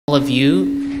all of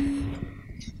you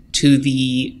to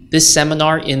this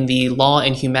seminar in the Law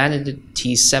and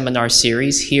Humanities seminar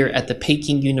series here at the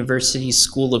Peking University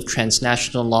School of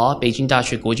Transnational Law, Beijing 大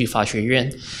学国际法学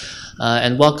院.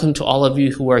 And welcome to all of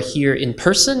you who are here in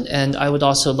person, and I would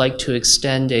also like to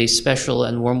extend a special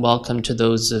and warm welcome to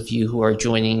those of you who are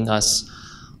joining us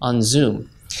on Zoom.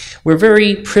 We're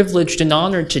very privileged and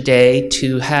honored today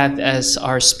to have as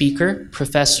our speaker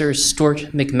Professor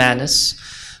Stuart McManus,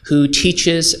 who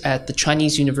teaches at the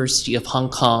Chinese University of Hong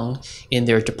Kong in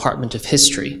their Department of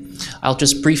History. I'll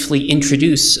just briefly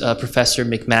introduce Professor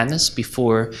McManus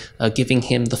before giving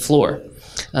him the floor.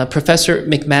 Professor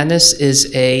McManus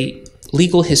is a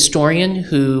legal historian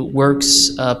who works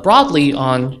broadly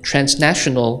on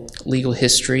transnational legal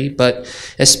history, but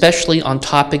especially on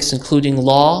topics including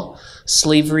law,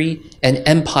 slavery, and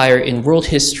empire in world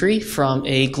history from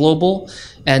a global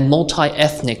and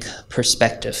multi-ethnic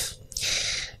perspective.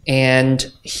 And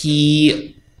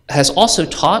he has also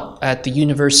taught at the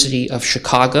University of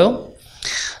Chicago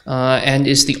and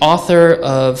is the author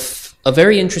of a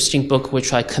very interesting book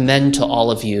which I commend to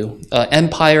all of you,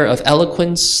 Empire of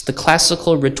Eloquence, the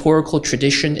Classical Rhetorical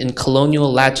Tradition in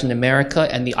Colonial Latin America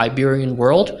and the Iberian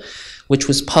World, which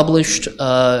was published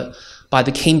by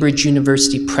the Cambridge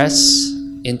University Press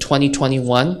in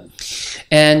 2021.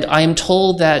 And I am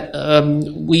told that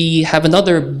we have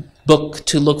another book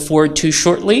to look forward to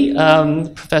shortly.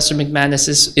 Professor McManus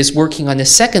is working on a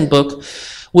second book,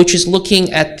 which is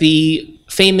looking at the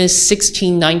famous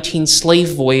 1619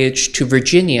 slave voyage to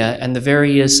Virginia and the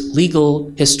various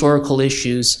legal historical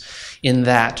issues in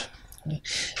that.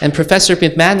 And Professor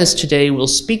McManus today will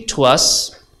speak to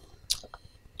us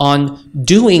on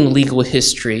Doing Legal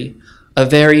History, a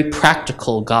very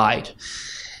practical guide.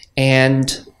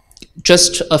 And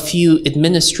just a few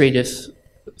administrative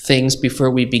things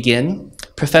before we begin.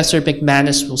 Professor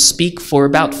McManus will speak for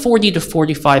about 40 to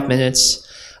 45 minutes,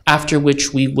 after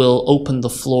which we will open the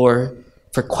floor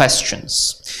for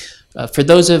questions. For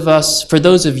those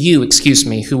of you,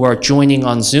 who are joining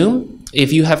on Zoom,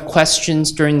 if you have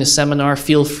questions during the seminar,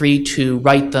 feel free to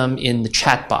write them in the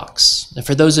chat box. And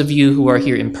for those of you who are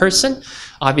here in person,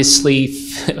 obviously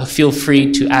feel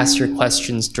free to ask your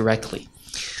questions directly.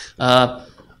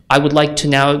 I would like to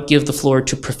now give the floor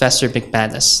to Professor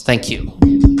McManus. Thank you.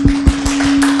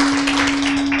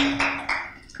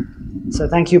 So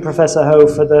thank you, Professor Ho,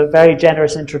 for the very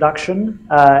generous introduction,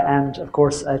 and of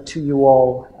course to you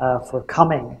all for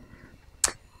coming.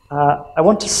 I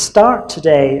want to start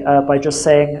today by just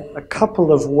saying a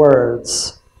couple of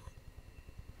words,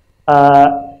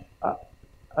 a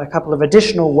couple of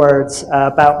additional words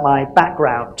about my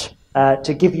background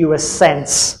to give you a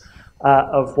sense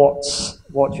of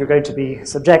what you're going to be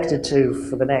subjected to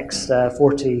for the next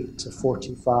 40 to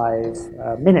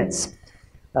 45 minutes.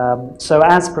 So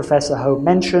as Professor Ho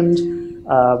mentioned,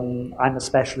 I'm a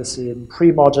specialist in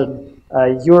pre-modern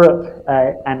Europe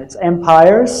and its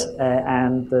empires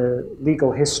and the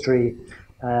legal history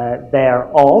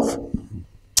thereof.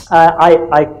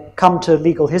 I come to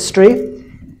legal history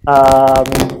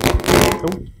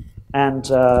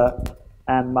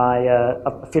and my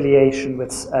affiliation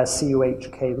with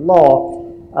CUHK law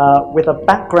with a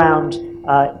background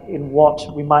in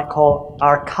what we might call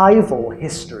archival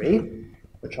history,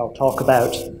 which I'll talk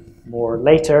about more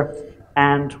later,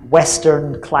 and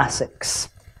Western classics.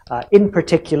 In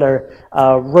particular,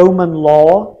 Roman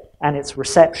law and its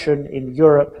reception in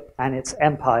Europe and its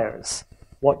empires,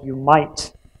 what you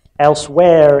might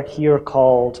elsewhere hear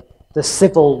called the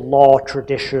civil law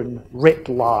tradition writ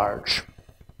large.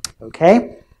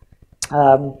 Okay?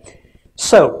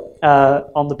 So,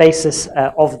 on the basis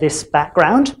of this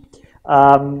background,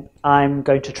 I'm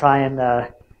going to try and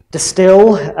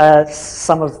distill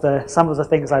some of the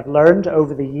things I've learned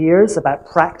over the years about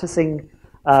practicing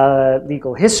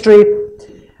legal history.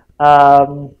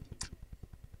 But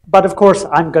of course,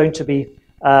 I'm going to be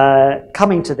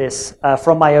coming to this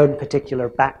from my own particular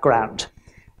background,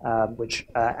 which,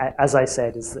 as I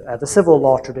said, is the civil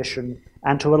law tradition,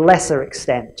 and to a lesser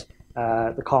extent,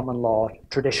 the common law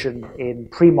tradition in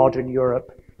pre-modern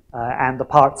Europe and the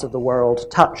parts of the world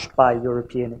touched by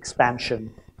European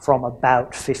expansion from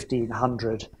about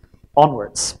 1500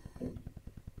 onwards.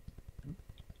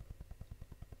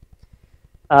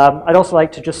 I'd also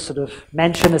like to just sort of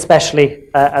mention, especially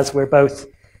as we're both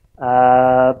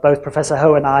Professor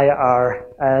Ho and I are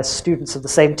students of the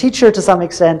same teacher to some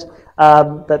extent,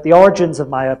 that the origins of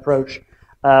my approach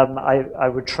I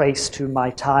would trace to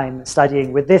my time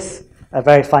studying with this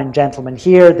very fine gentleman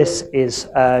here. This is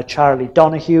Charlie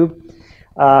Donahue,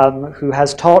 who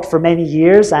has taught for many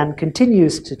years and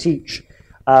continues to teach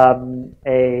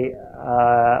a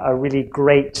a really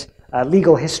great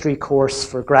legal history course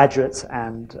for graduates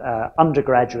and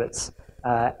undergraduates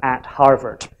at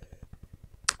Harvard.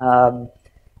 What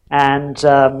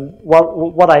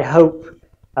I hope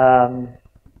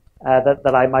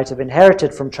that I might have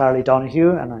inherited from Charlie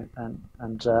Donoghue, and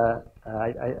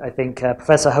I think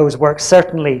Professor Ho's work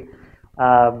certainly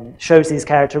shows these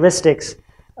characteristics,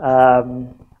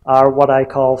 are what I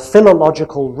call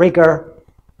philological rigor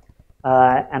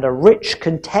and a rich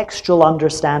contextual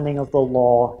understanding of the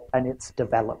law and its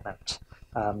development.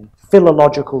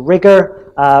 Philological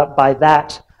rigor, by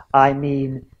that I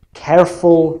mean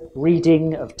careful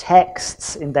reading of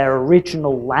texts in their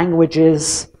original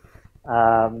languages,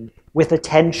 with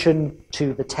attention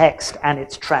to the text and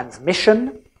its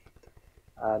transmission,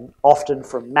 often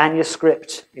from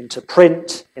manuscript into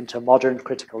print, into modern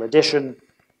critical edition,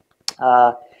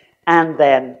 and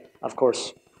then, of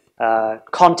course,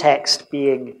 context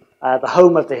being the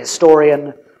home of the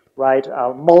historian, right?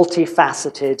 A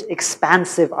multifaceted,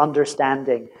 expansive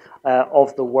understanding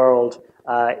of the world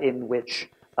in which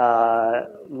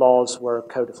laws were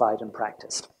codified and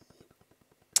practiced.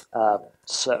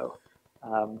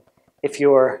 If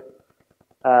you're,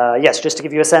 yes, just to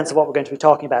give you a sense of what we're going to be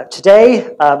talking about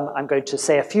today, I'm going to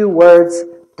say a few words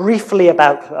briefly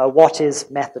about what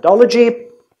is methodology.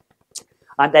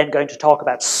 I'm then going to talk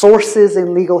about sources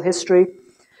in legal history,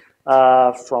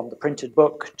 from the printed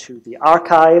book to the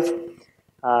archive.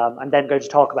 I'm then going to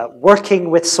talk about working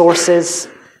with sources,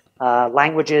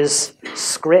 languages,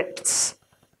 scripts,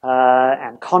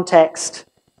 and context.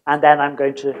 And then I'm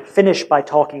going to finish by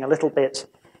talking a little bit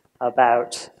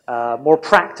about more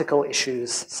practical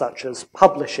issues such as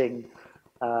publishing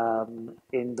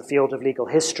in the field of legal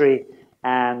history,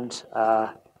 and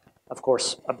of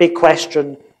course a big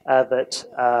question that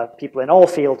people in all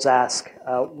fields ask,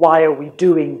 why are we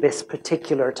doing this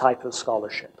particular type of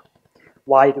scholarship?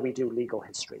 Why do we do legal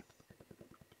history?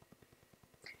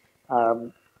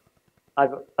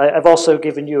 I've also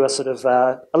given you a sort of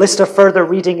a list of further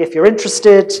reading if you're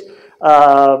interested.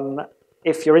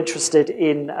 If you're interested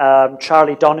in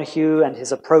Charlie Donoghue and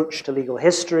his approach to legal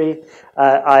history,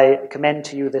 I commend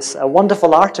to you this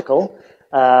wonderful article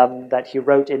that he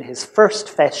wrote in his first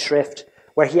Festschrift,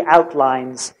 where he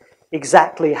outlines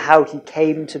exactly how he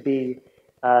came to be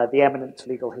the eminent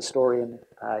legal historian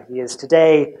he is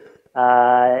today,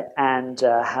 and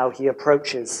how he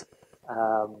approaches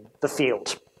the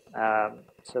field.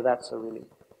 So that's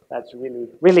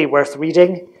really worth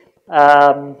reading.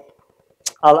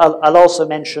 I'll also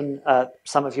mention,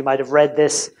 some of you might have read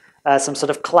this, some sort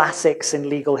of classics in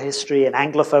legal history and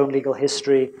Anglophone legal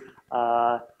history.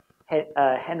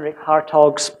 Henrik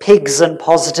Hartog's Pigs and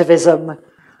Positivism,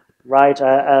 right?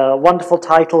 A wonderful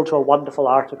title to a wonderful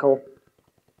article.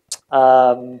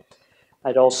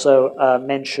 I'd also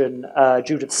mention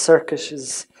Judith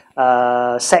Serkis's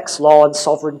Sex, Law and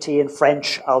Sovereignty in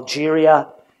French Algeria.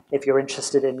 If you're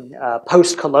interested in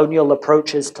post-colonial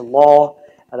approaches to law,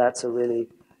 that's a really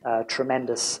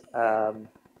tremendous,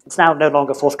 it's now no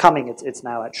longer forthcoming, it's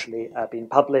now actually been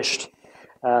published.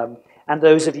 And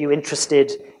those of you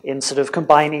interested in sort of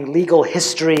combining legal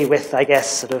history with, I guess,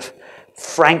 sort of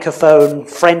Francophone,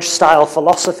 French-style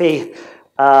philosophy,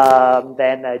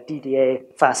 then Didier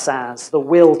Fassin's The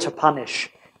Will to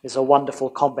Punish is a wonderful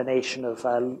combination of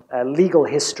legal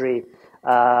history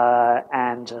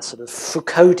and sort of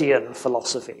Foucauldian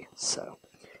philosophy. So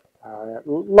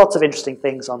lots of interesting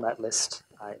things on that list,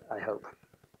 I hope.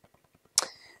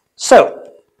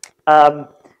 So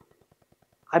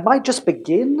I might just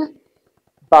begin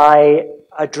by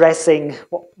addressing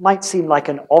what might seem like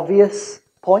an obvious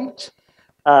point.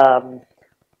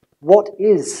 What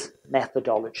is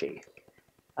methodology?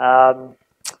 And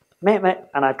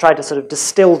I've tried to sort of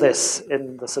distill this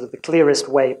in the sort of the clearest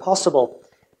way possible.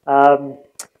 So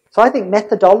I think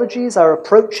methodologies are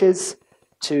approaches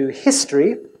to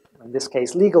history, in this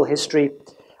case legal history,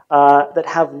 that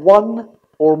have one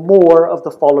or more of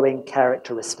the following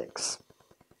characteristics.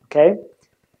 Okay?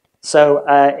 So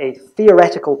a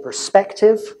theoretical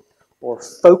perspective or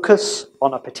focus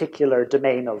on a particular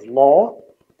domain of law,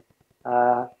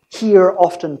 here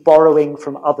often borrowing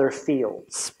from other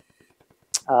fields.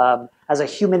 As a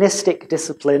humanistic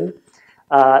discipline,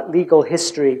 legal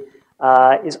history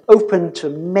is open to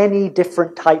many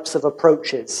different types of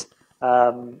approaches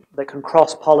that can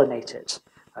cross-pollinate it.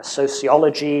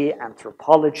 Sociology,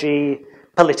 anthropology,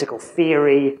 political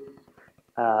theory,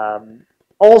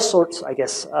 all sorts, I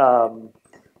guess,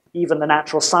 even the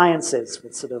natural sciences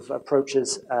with sort of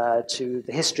approaches to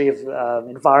the history of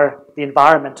the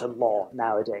environment and law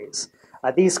nowadays.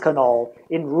 These can all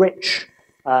enrich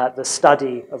the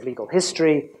study of legal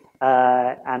history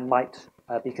and might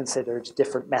be considered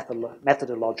different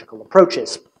methodological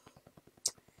approaches.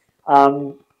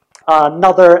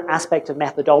 Another aspect of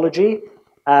methodology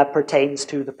pertains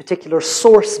to the particular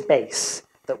source base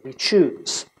that we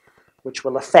choose, which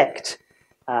will affect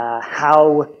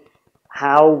how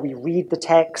we read the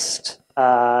text,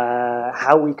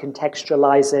 how we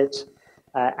contextualize it,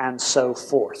 and so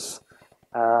forth.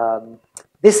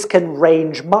 This can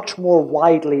range much more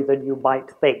widely than you might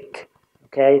think.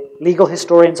 Okay? Legal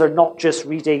historians are not just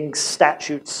reading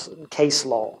statutes and case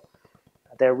law.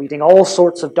 They're reading all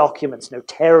sorts of documents,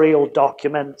 notarial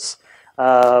documents,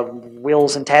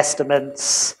 wills and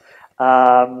testaments.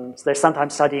 They're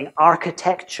sometimes studying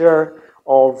architecture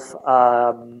of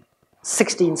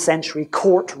 16th century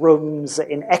courtrooms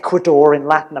in Ecuador, in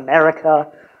Latin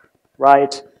America,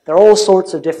 right? There are all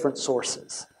sorts of different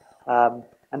sources.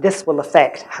 And this will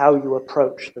affect how you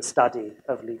approach the study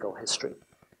of legal history.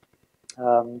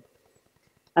 And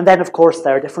then, of course,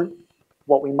 there are different,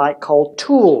 what we might call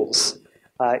tools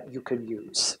you can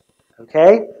use,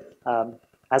 okay?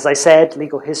 As I said,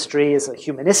 legal history is a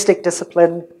humanistic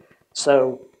discipline,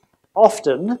 so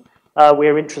often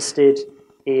we're interested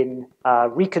in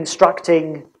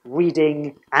reconstructing,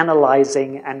 reading,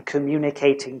 analyzing, and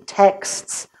communicating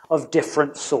texts of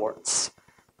different sorts,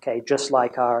 okay? Just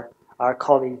like our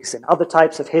colleagues in other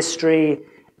types of history,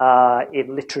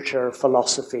 in literature,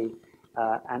 philosophy,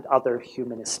 and other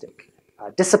humanistic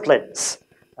disciplines.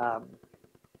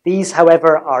 These,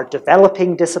 however, are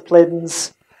developing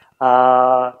disciplines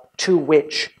to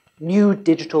which new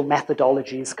digital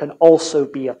methodologies can also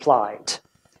be applied.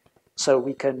 So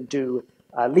we can do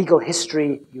legal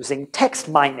history using text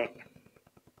mining.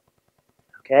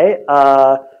 Okay,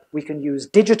 we can use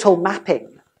digital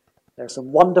mapping. There's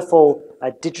some wonderful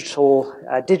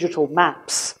digital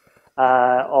maps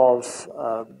of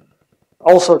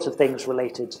all sorts of things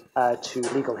related to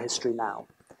legal history now.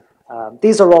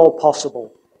 These are all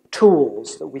possible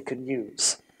tools that we can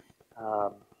use.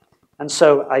 And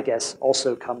so, I guess,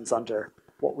 also comes under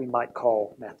what we might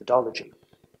call methodology.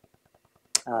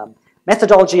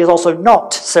 Methodology is also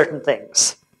not certain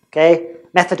things, okay?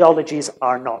 Methodologies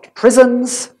are not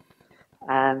prisons,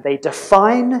 and they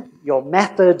define your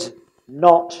method,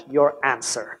 not your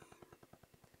answer.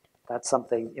 That's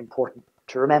something important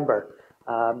to remember.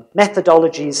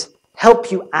 Methodologies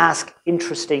help you ask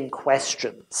interesting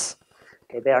questions.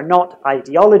 Okay, they are not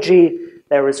ideology.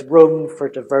 There is room for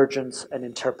divergence and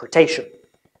interpretation.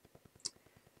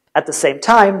 At the same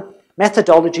time,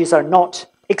 methodologies are not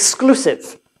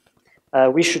exclusive.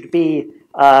 We should be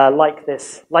like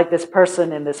this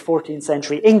person in this 14th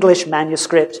century English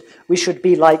manuscript. We should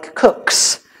be like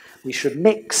cooks. We should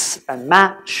mix and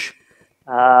match.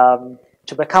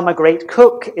 To become a great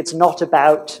cook, it's not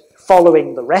about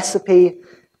following the recipe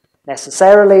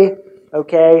necessarily,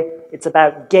 okay? It's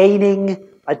about gaining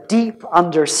a deep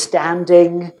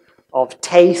understanding of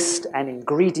taste and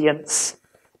ingredients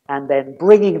and then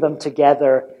bringing them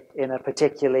together in a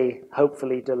particularly,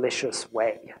 hopefully, delicious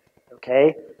way,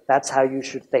 okay? That's how you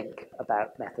should think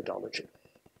about methodology.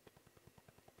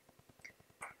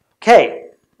 Okay,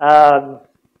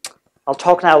 I'll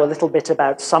talk now a little bit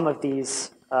about some of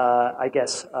these, I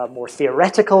guess, more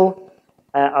theoretical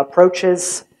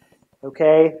approaches,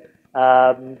 okay?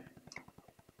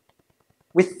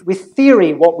 With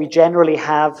theory, what we generally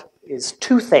have is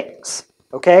two things,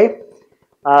 okay?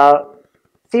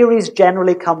 Theories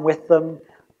generally come with them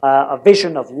a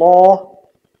vision of law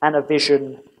and a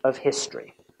vision of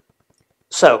history.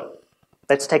 So,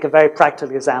 let's take a very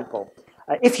practical example.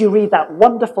 If you read that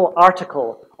wonderful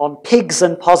article on pigs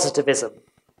and positivism,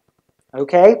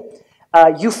 okay,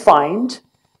 you find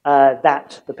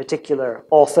that the particular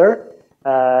author,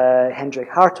 Hendrik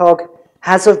Hartog,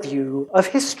 has a view of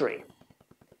history.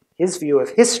 His view of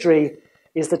history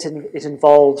is that it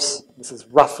involves, this is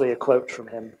roughly a quote from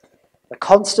him, the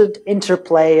constant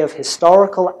interplay of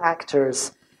historical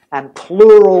actors and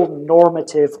plural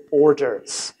normative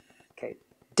orders. Okay,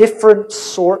 different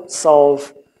sorts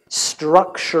of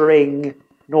structuring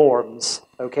norms,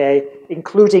 okay,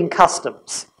 including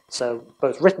customs. So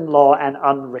both written law and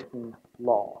unwritten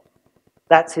law.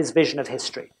 That's his vision of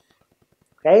history.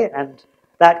 Okay, and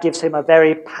that gives him a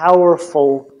very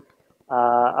powerful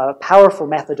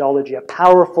methodology, a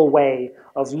powerful way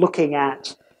of looking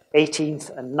at 18th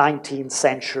and 19th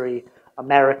century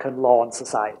American law and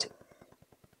society.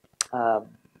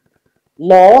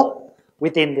 Law,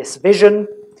 within this vision,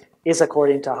 is,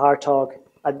 according to Hartog,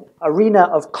 an arena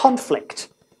of conflict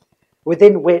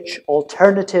within which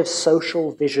alternative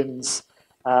social visions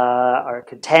are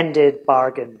contended,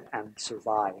 bargained, and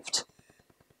survived.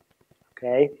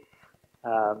 Okay?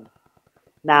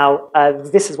 Now,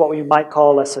 this is what we might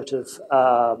call a sort of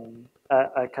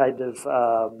a kind of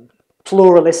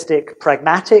pluralistic,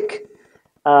 pragmatic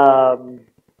sort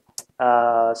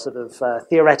of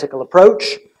theoretical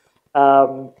approach.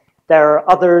 There are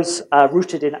others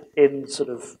rooted in sort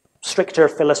of stricter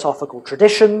philosophical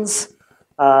traditions.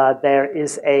 There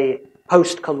is a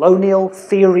post-colonial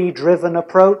theory-driven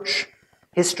approach,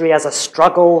 history as a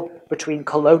struggle between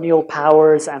colonial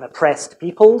powers and oppressed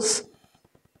peoples.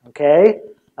 Okay,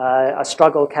 a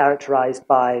struggle characterized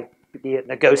by, be it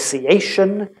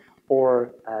negotiation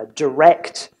or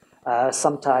direct,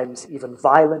 sometimes even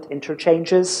violent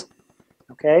interchanges.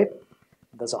 Okay,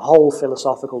 there's a whole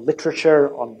philosophical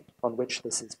literature on which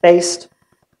this is based.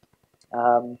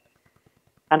 And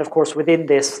of course, within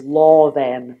this, law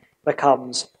then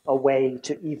becomes a way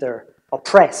to either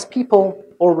oppress people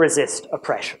or resist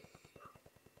oppression.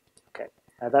 Okay,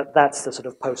 that's the sort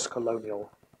of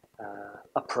post-colonial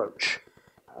approach.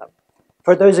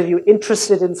 For those of you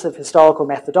interested in sort of historical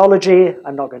methodology,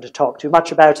 I'm not going to talk too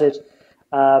much about it,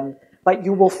 but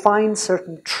you will find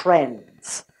certain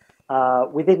trends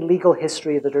within legal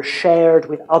history that are shared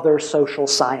with other social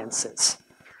sciences.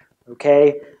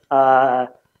 Okay,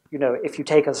 you know, if you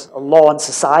take a law and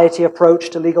society approach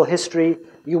to legal history,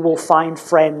 you will find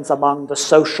friends among the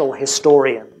social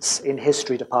historians in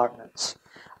history departments.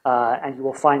 And you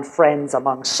will find friends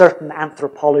among certain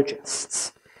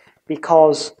anthropologists,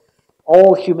 because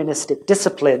all humanistic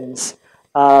disciplines,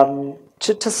 to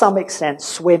some extent,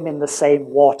 swim in the same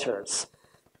waters,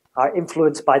 are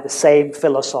influenced by the same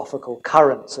philosophical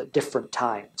currents at different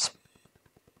times.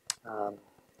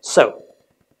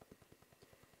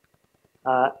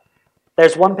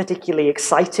 There's one particularly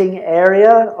exciting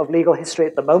area of legal history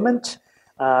at the moment.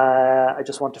 I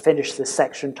just want to finish this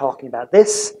section talking about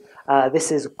this.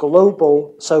 This is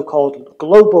global, so-called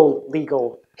global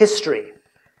legal history.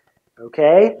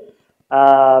 Okay?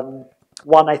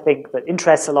 One, I think, that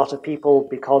interests a lot of people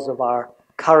because of our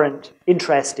current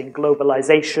interest in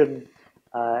globalization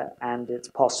and its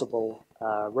possible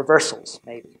reversals,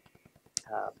 maybe.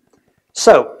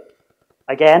 So,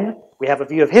 again, we have a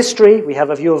view of history, we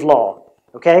have a view of law.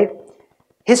 Okay?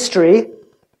 History,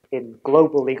 in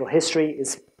global legal history,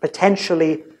 is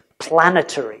potentially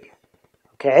planetary.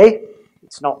 Okay?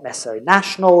 It's not necessarily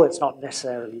national, it's not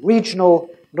necessarily regional,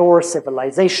 nor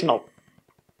civilizational.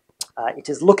 It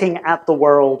is looking at the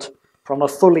world from a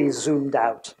fully zoomed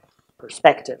out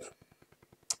perspective.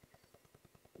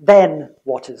 Then,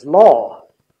 what is law?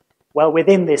 Well,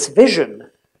 within this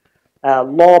vision,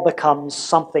 law becomes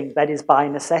something that is by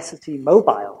necessity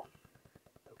mobile.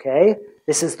 Okay?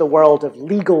 This is the world of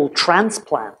legal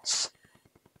transplants,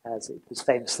 as it was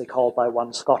famously called by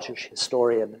one Scottish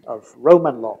historian of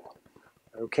Roman law.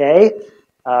 Okay?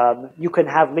 You can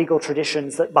have legal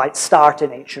traditions that might start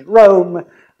in ancient Rome,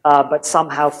 but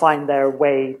somehow find their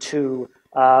way to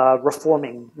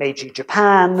reforming Meiji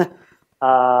Japan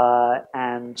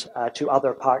and to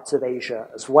other parts of Asia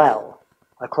as well,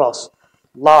 across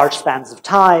large spans of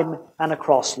time and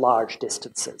across large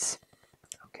distances.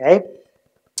 Okay?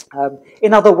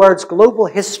 In other words, global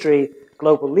history,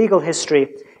 global legal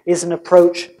history, is an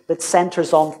approach that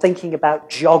centers on thinking about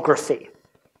geography,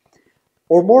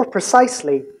 or more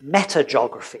precisely,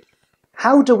 meta-geography.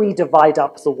 How do we divide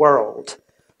up the world?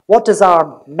 What does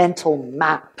our mental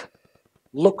map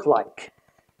look like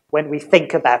when we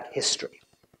think about history?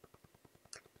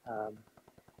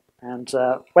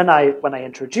 When I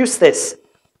introduce this,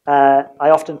 I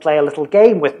often play a little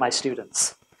game with my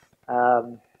students.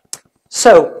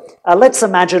 Let's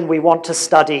imagine we want to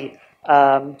study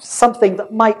something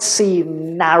that might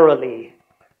seem narrowly,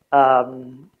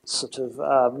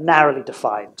 narrowly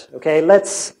defined. Okay,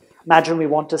 let's imagine we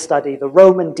want to study the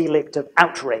Roman delict of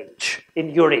outrage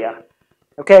in Uria.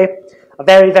 Okay, a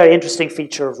very, very interesting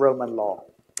feature of Roman law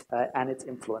and its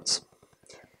influence.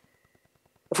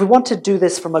 If we want to do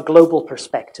this from a global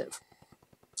perspective,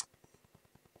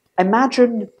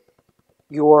 imagine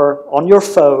you're on your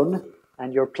phone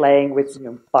and you're playing with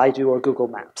Baidu or Google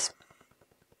Maps.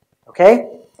 Okay?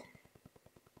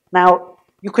 Now,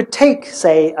 you could take,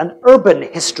 say, an urban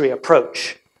history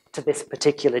approach to this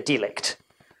particular delict.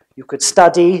 You could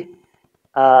study,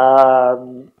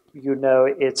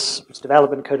 its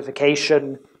development,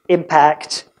 codification,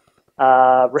 impact,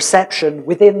 reception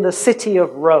within the city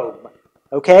of Rome.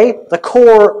 Okay? The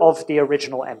core of the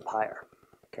original empire,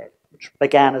 okay, which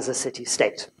began as a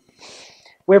city-state.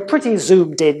 We're pretty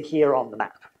zoomed in here on the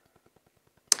map.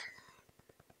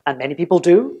 And many people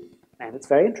do, and it's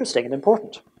very interesting and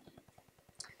important.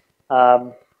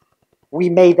 We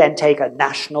may then take a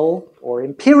national or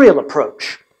imperial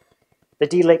approach. The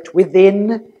delict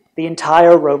within the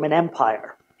entire Roman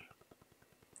Empire,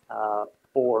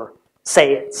 or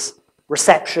say its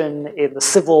reception in the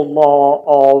civil law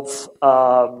of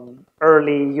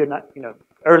early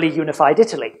unified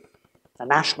Italy, a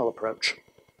national approach.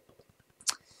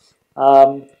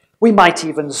 We might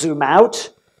even zoom out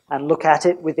and look at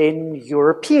it within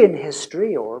European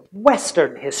history or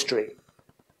Western history,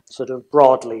 sort of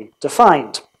broadly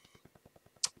defined.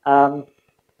 Or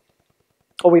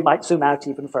we might zoom out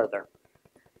even further.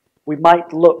 We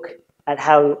might look at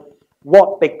how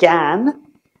what began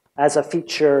as a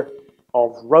feature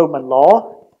of Roman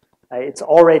law, it's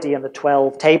already in the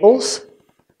 12 tables,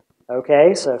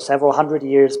 okay, so several hundred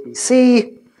years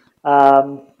BC,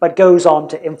 but goes on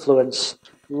to influence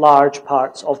large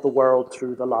parts of the world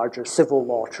through the larger civil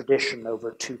law tradition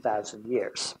over 2,000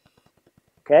 years,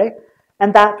 okay?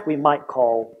 And that we might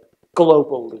call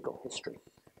global legal history.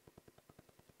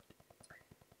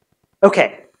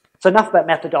 Okay, so enough about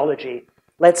methodology.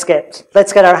 Let's get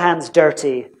our hands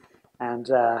dirty and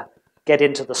get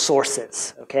into the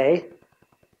sources, okay?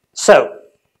 So,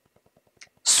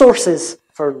 sources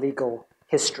for legal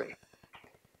history.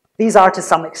 These are to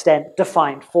some extent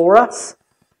defined for us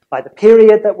by the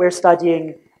period that we're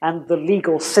studying and the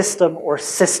legal system or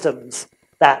systems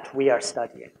that we are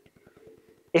studying.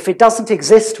 If it doesn't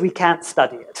exist, we can't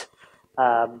study it.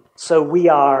 So we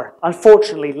are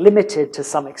unfortunately limited to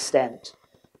some extent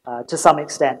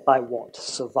by what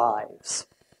survives.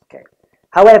 Okay.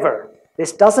 However,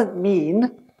 this doesn't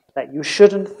mean that you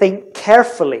shouldn't think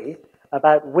carefully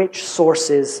about which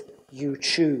sources you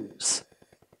choose,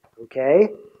 okay?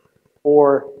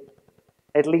 Or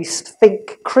at least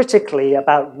think critically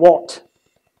about what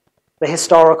the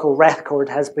historical record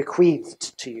has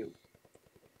bequeathed to you.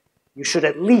 You should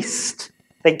at least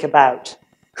think about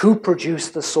who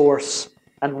produced the source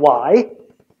and why.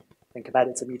 Think about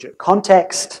its immediate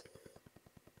context.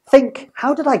 Think,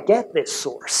 how did I get this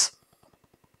source?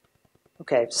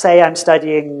 Okay, say I'm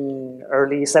studying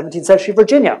early 17th century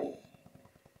Virginia.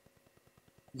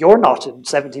 You're not in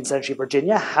 17th century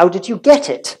Virginia. How did you get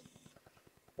it?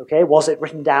 Okay, was it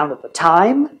written down at the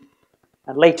time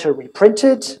and later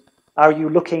reprinted? Are you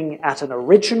looking at an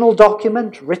original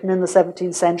document written in the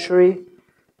 17th century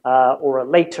or a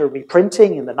later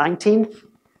reprinting in the 19th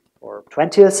or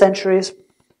 20th centuries?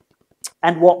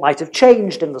 And what might have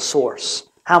changed in the source?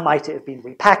 How might it have been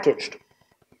repackaged?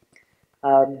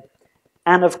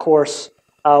 And of course,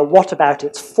 what about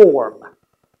its form?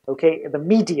 Okay, the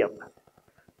medium.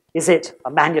 Is it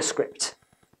a manuscript?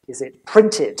 Is it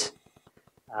printed?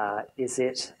 Is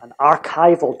it an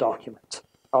archival document?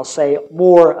 I'll say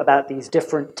more about these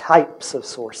different types of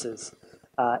sources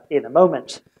in a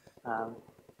moment.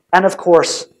 And of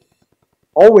course,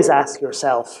 always ask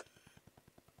yourself,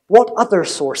 what other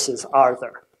sources are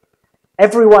there?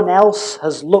 Everyone else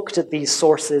has looked at these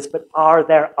sources, but are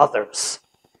there others?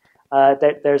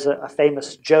 There's a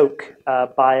famous joke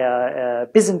by a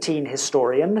Byzantine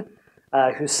historian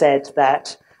who said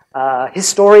that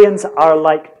historians are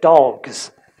like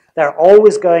dogs. They're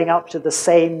always going up to the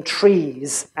same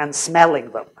trees and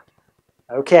smelling them,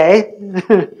 okay?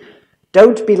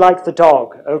 Don't be like the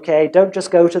dog, okay? Don't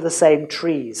just go to the same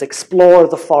trees. Explore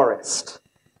the forest,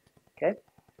 okay?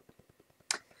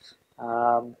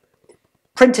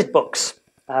 Printed books.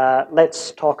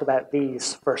 Let's talk about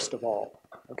these first of all,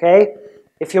 okay?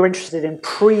 If you're interested in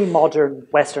pre-modern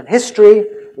Western history,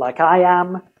 like I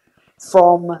am,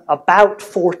 from about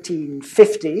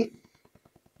 1450,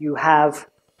 you have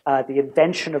the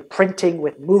invention of printing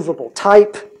with movable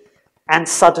type, and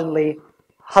suddenly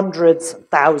hundreds,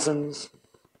 thousands,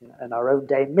 in our own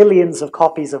day, millions of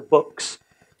copies of books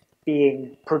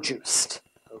being produced,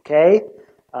 okay?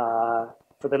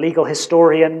 For the legal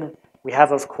historian, we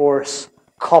have, of course,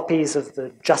 copies of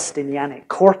the Justinianic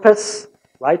corpus,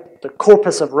 right? The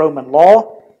corpus of Roman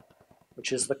law,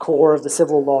 which is the core of the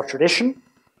civil law tradition.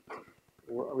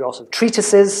 We also have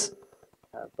treatises,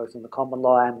 both in the common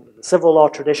law and the civil law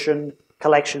tradition,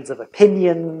 collections of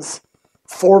opinions,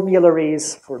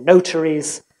 formularies for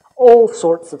notaries, all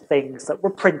sorts of things that were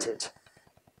printed.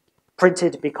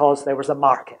 Printed because there was a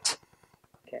market.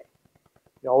 Okay.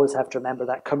 You always have to remember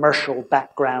that commercial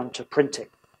background to printing.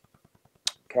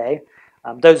 Okay.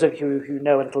 Those of you who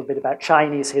know a little bit about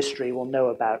Chinese history will know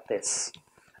about this.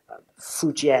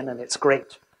 Fujian and its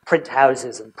great print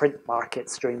houses and print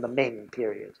markets during the Ming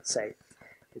period, say.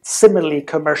 It's similarly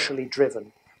commercially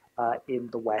driven in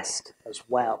the West as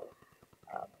well.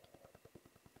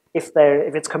 If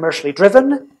it's commercially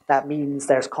driven, that means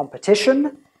there's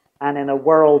competition, and in a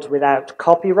world without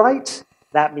copyright,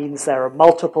 that means there are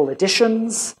multiple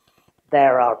editions,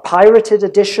 there are pirated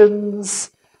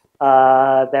editions,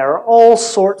 There are all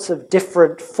sorts of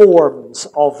different forms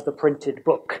of the printed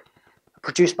book,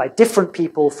 produced by different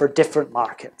people for different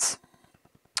markets.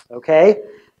 Okay?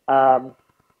 But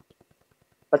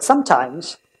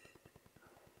sometimes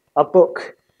a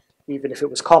book, even if it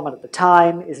was common at the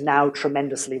time, is now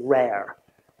tremendously rare,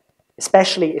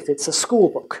 especially if it's a school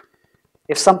book.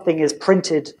 If something is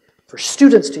printed for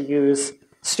students to use,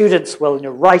 students will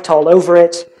write all over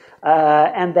it,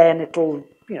 and then it'll,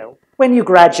 when you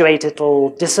graduate, it'll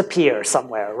disappear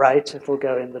somewhere, right? It'll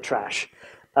go in the trash.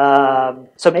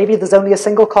 So maybe there's only a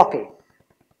single copy,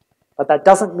 but that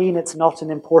doesn't mean it's not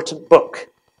an important book.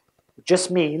 It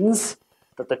just means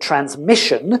that the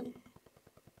transmission,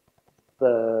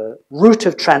 the route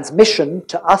of transmission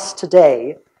to us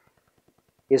today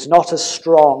is not as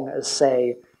strong as,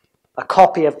 say, a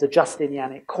copy of the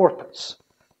Justinianic corpus,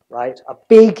 right? A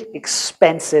big,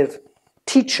 expensive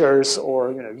teacher's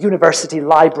or university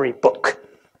library book.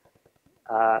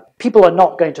 People are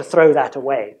not going to throw that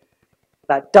away.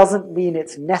 That doesn't mean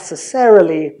it's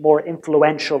necessarily more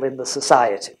influential in the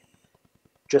society.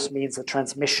 It just means the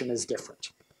transmission is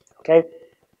different. Okay?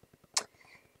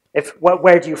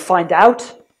 Where do you find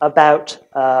out about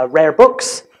rare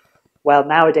books? Well,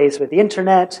 nowadays with the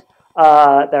internet,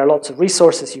 there are lots of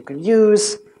resources you can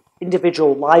use.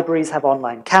 Individual libraries have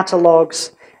online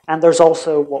catalogs, and there's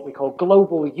also what we call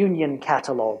global union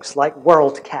catalogs, like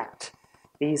WorldCat.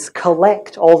 These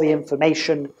collect all the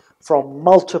information from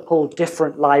multiple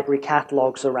different library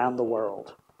catalogs around the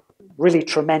world. Really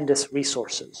tremendous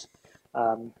resources.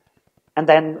 And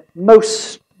then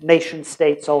most nation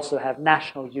states also have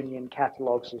national union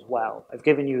catalogs as well. I've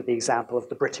given you the example of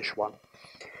the British one.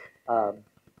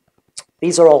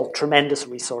 These are all tremendous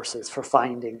resources for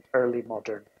finding early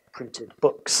modern printed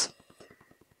books.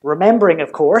 Remembering,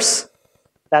 of course,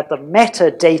 that the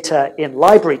metadata in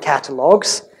library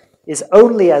catalogs is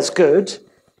only as good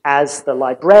as the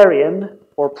librarian,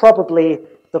 or probably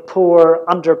the poor,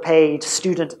 underpaid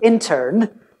student intern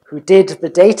who did the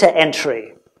data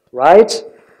entry, right?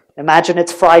 Imagine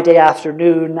it's Friday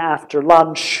afternoon after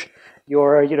lunch,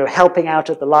 you're helping out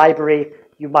at the library,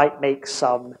 you might make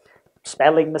some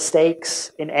spelling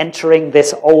mistakes in entering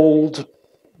this old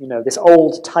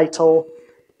title.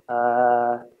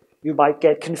 You might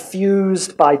get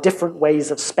confused by different ways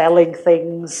of spelling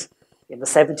things in the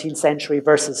 17th century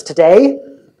versus today.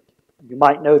 You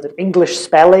might know that English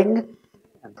spelling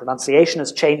and pronunciation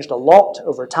has changed a lot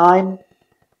over time.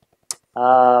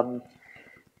 And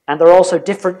there are also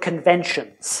different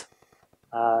conventions.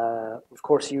 Of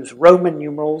course, use Roman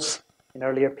numerals in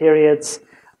earlier periods.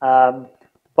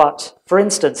 But, for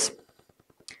instance,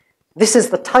 this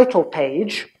is the title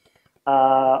page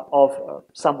of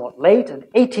somewhat late, an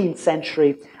 18th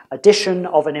century edition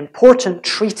of an important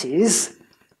treatise.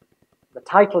 The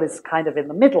title is kind of in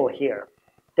the middle here.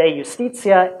 De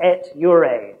Justitia et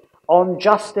Jure, on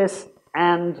justice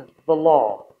and the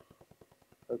law.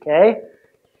 Okay?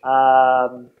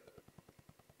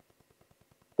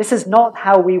 This is not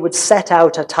how we would set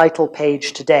out a title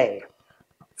page today.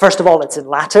 First of all, it's in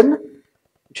Latin,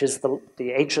 which is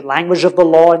the ancient language of the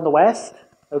law in the West.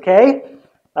 Okay?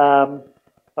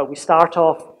 But we start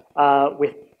off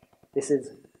with, this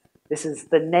is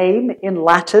the name in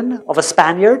Latin of a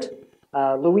Spaniard,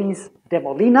 Luis de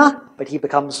Molina, but he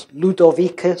becomes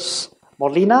Ludovicus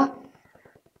Molina.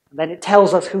 And then it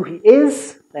tells us who he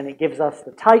is, then it gives us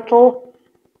the title,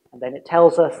 and then it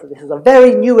tells us that this is a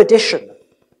very new edition.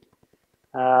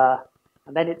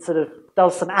 And then it sort of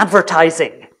does some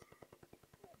advertising.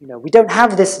 We don't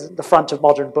have this at the front of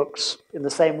modern books in the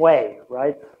same way,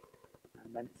 right?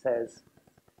 And then it says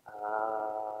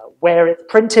where it's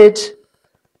printed.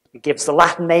 It gives the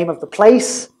Latin name of the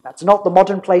place. That's not the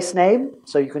modern place name,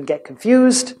 so you can get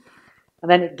confused.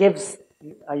 And then it gives,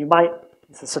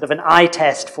 this is sort of an eye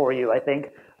test for you, I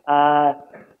think.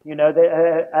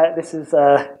 This is,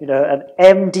 an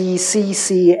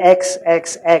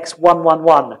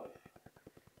MDCCXXX111.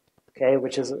 Okay,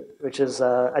 which is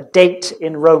a date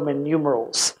in Roman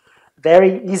numerals.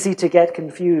 Very easy to get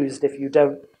confused if you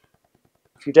don't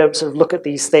sort of look at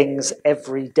these things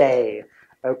every day.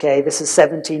 Okay, this is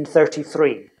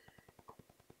 1733.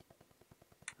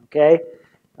 Okay,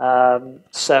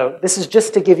 so this is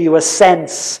just to give you a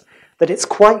sense that it's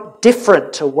quite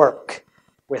different to work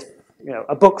with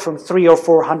a book from 300 or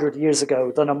 400 years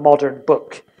ago than a modern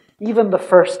book. Even the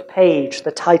first page,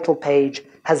 the title page,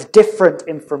 has different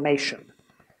information.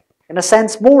 In a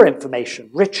sense, more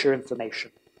information, richer information.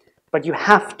 But you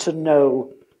have to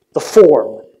know the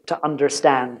form to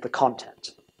understand the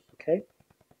content. Okay?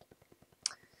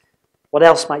 What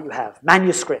else might you have?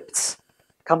 Manuscripts.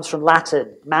 comes from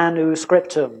Latin,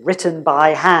 manuscriptum, written by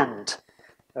hand.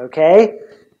 Okay?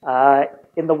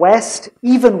 In the West,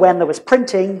 even when there was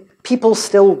printing, people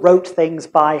still wrote things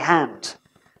by hand.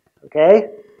 Okay?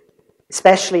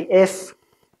 Especially if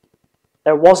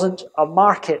there wasn't a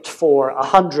market for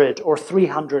 100 or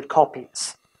 300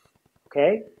 copies.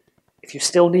 Okay? If you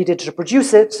still needed to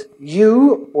produce it,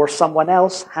 you or someone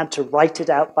else had to write it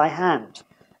out by hand.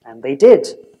 And they did.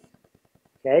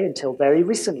 Okay? Until very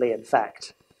recently, in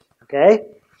fact. Okay?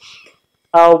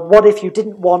 What if you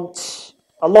didn't want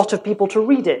a lot of people to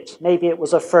read it? Maybe it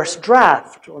was a first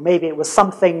draft, or maybe it was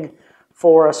something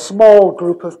for a small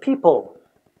group of people.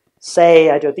 Say,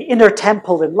 I don't know, the Inner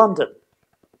Temple in London,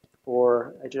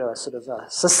 or I don't know, a sort of a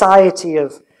society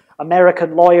of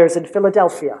American lawyers in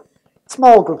Philadelphia.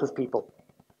 Small group of people.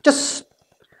 Just,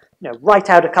 write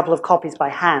out a couple of copies by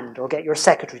hand, or get your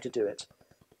secretary to do it.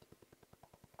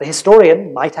 The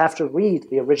historian might have to read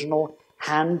the original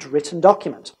handwritten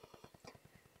document.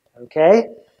 Okay?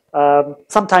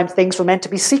 Sometimes things were meant to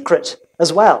be secret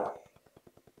as well.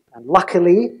 And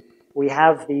luckily, we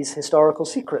have these historical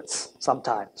secrets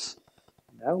sometimes.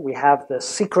 We have the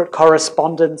secret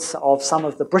correspondence of some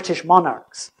of the British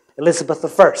monarchs. Elizabeth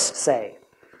I, say,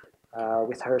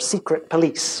 with her secret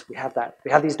police. We have that.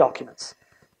 We have these documents.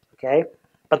 Okay?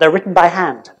 But they're written by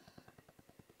hand.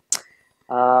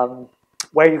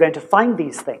 Where are you going to find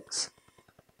these things?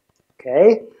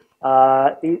 Okay?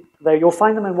 You'll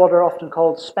find them in what are often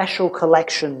called special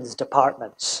collections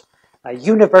departments.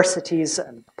 Universities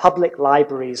and public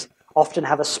libraries often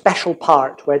have a special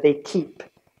part where they keep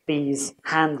these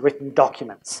handwritten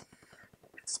documents.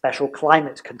 Special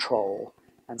climate control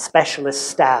and specialist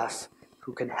staff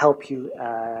who can help you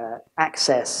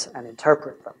access and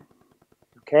interpret them.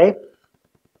 Okay?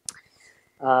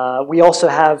 We also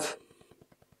have,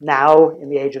 now in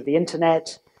the age of the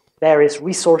internet, various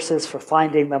resources for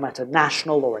finding them at a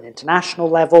national or an international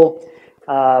level.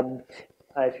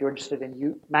 If you're interested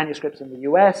in manuscripts in the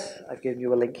US, I've given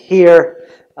you a link here.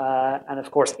 And of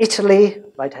course, Italy,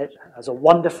 right, has a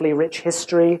wonderfully rich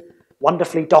history,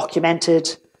 wonderfully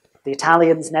documented. The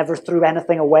Italians never threw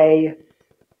anything away.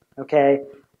 Okay,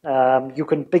 you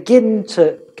can begin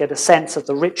to get a sense of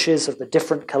the riches of the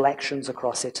different collections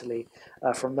across Italy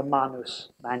from the McManus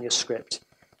manuscript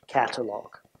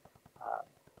catalogue.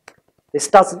 This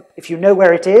doesn't, if you know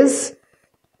where it is,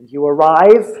 you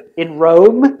arrive in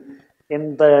Rome,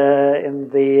 in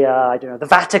the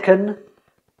Vatican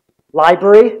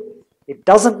library, it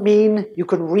doesn't mean you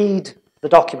can read the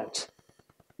document,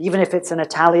 even if it's in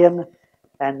Italian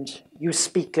and you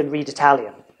speak and read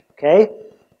Italian, okay?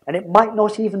 And it might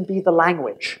not even be the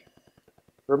language.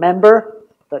 Remember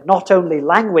that not only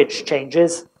language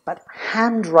changes, but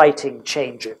handwriting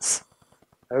changes,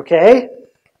 okay?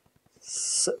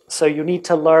 So you need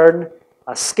to learn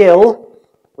a skill,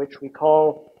 which we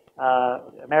call,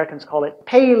 Americans call it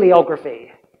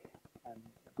paleography, and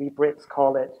we Brits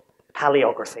call it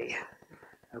paleography,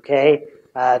 okay?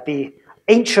 The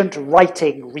ancient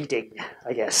writing reading,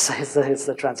 I guess, is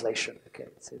the translation. Okay,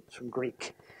 it's from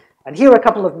Greek. And here are a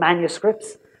couple of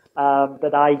manuscripts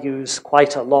that I use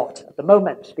quite a lot at the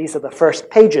moment. These are the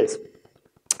first pages.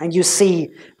 And you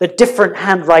see the different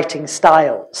handwriting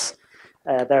styles.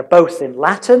 They're both in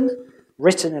Latin,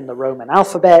 written in the Roman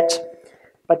alphabet,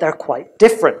 but they're quite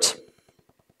different.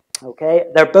 Okay,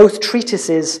 they're both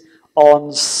treatises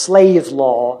on slave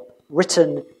law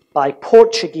written by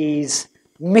Portuguese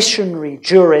missionary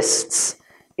jurists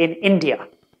in India.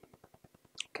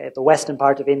 Okay, the western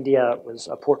part of India was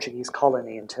a Portuguese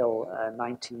colony until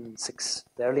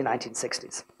the early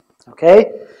 1960s.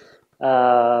 Okay,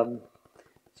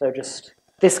 so just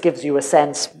this gives you a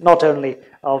sense not only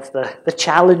of the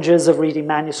challenges of reading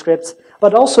manuscripts,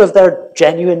 but also of their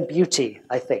genuine beauty,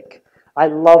 I think. I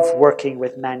love working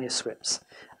with manuscripts.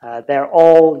 They're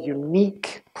all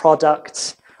unique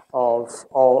products of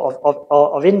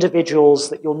individuals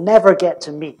that you'll never get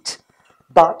to meet,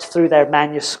 but through their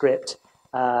manuscript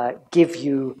give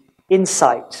you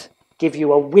insight, give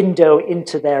you a window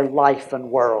into their life and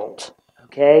world,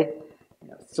 okay?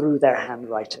 Through their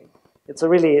handwriting. It's a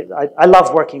really, I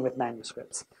love working with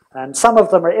manuscripts. And some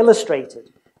of them are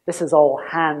illustrated. This is all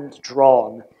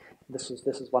hand-drawn. This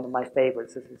is one of my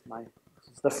favorites. This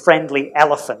is the friendly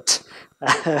elephant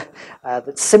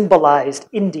that symbolized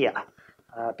India,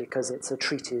 because it's a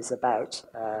treatise about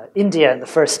India in the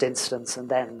first instance, and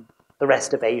then the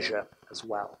rest of Asia as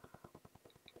well.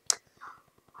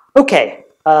 Okay,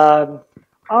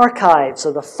 archives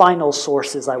are the final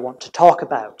sources I want to talk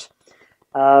about.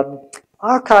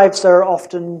 Archives are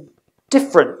often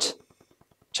different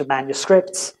to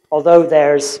manuscripts, although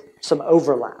there's some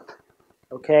overlap.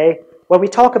 Okay, When we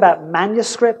talk about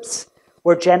manuscripts,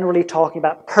 we're generally talking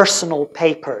about personal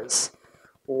papers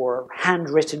or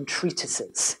handwritten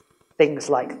treatises, things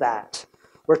like that.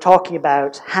 We're talking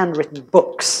about handwritten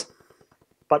books.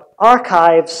 But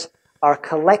archives are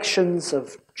collections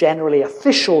of generally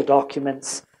official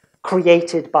documents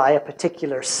created by a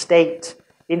particular state,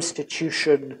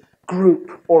 institution,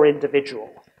 group, or individual.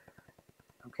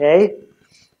 Okay?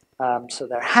 So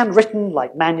they're handwritten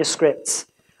like manuscripts,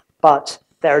 but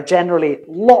there are generally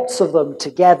lots of them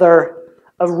together,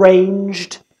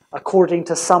 arranged according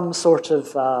to some sort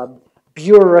of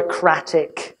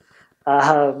bureaucratic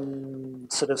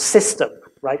sort of system,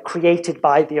 right, created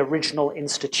by the original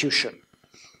institution.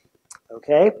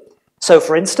 Okay? So,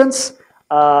 for instance,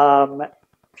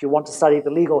 if you want to study the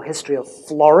legal history of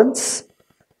Florence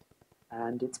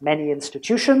and its many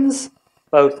institutions,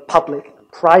 both public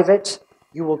and private,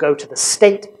 you will go to the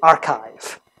State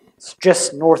Archive. It's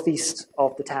just northeast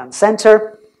of the town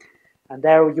center. And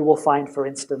there you will find, for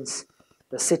instance,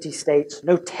 the city-state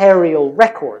notarial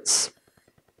records.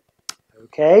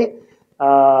 Okay?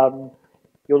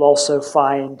 You'll also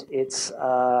find its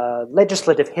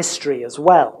legislative history as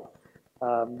well,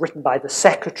 written by the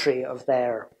secretary of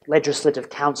their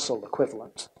legislative council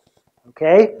equivalent.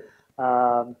 Okay?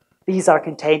 These are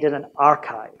contained in an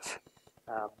archive.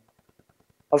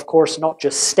 Of course, not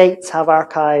just states have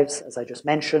archives, as I just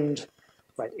mentioned.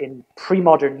 Right? In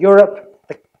pre-modern Europe,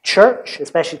 the church,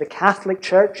 especially the Catholic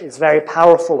Church, is very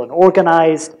powerful and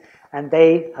organized, and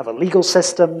they have a legal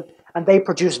system, and they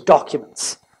produce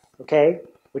documents, okay,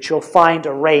 which you'll find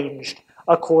arranged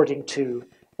according to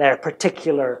their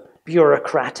particular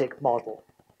bureaucratic model.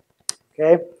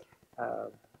 Okay?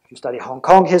 If you study Hong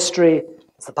Kong history,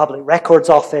 it's the Public Records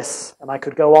Office, and I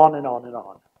could go on and on and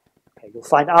on. Okay, you'll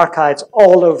find archives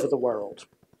all over the world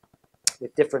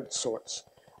with different sorts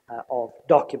of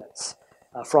documents,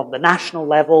 from the national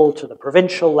level to the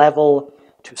provincial level,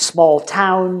 to small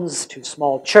towns, to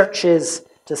small churches,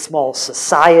 to small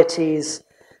societies,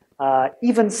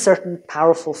 even certain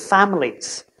powerful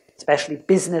families, especially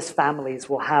business families,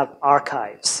 will have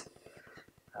archives,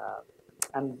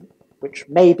 and which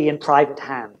may be in private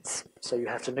hands, so you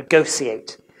have to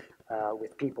negotiate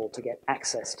with people to get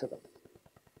access to them.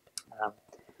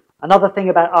 Another thing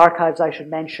about archives I should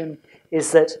mention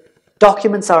is that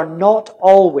documents are not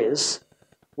always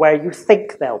where you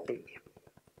think they'll be.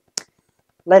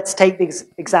 Let's take the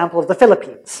example of the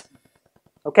Philippines.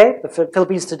 Okay, the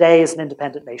Philippines today is an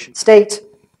independent nation state.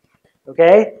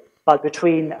 Okay, but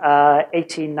between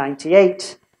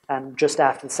 1898 and just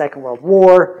after the Second World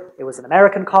War, it was an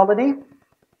American colony.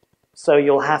 So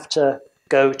you'll have to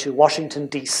go to Washington,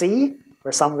 D.C.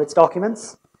 for some of its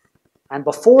documents. And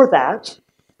before that,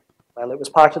 well, it was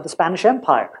part of the Spanish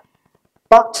Empire.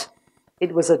 But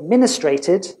it was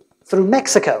administrated through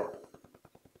Mexico,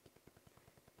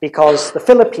 because the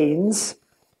Philippines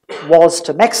was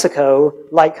to Mexico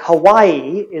like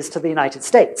Hawaii is to the United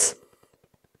States.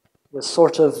 It was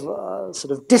sort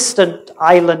of distant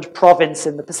island province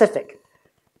in the Pacific.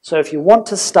 So if you want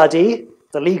to study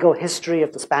the legal history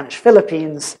of the Spanish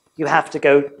Philippines, you have to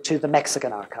go to the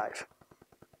Mexican archive.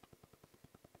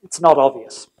 It's not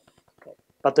obvious, okay,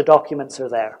 but the documents are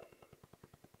there.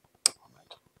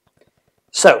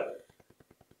 So,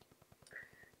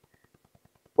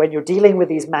 when you're dealing with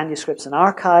these manuscripts and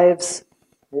archives,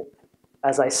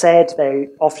 as I said, they're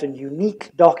often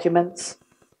unique documents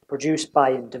produced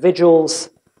by individuals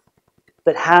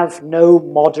that have no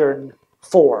modern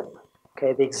form.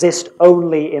 Okay, they exist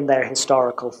only in their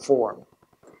historical form.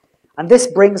 And this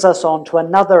brings us on to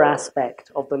another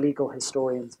aspect of the legal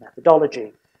historian's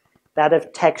methodology, that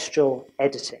of textual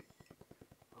editing.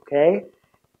 Okay?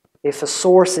 If a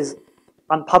source is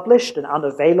unpublished and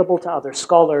unavailable to other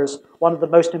scholars, one of the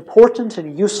most important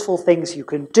and useful things you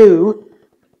can do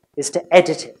is to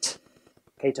edit it.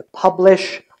 Okay, to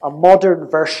publish a modern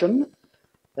version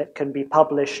that can be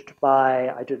published by,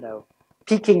 I don't know,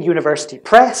 Peking University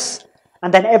Press,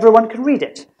 and then everyone can read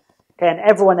it. Okay, and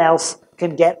everyone else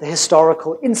can get the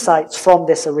historical insights from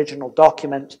this original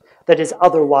document that is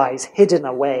otherwise hidden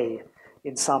away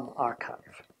in some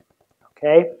archive.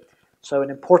 Okay? So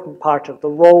an important part of the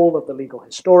role of the legal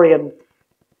historian,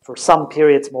 for some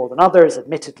periods more than others,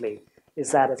 admittedly,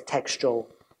 is that of textual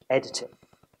editing.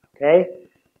 Okay?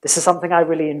 This is something I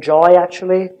really enjoy,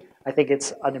 actually. I think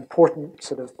it's an important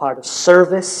sort of part of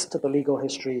service to the legal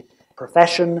history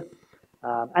profession,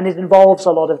 and it involves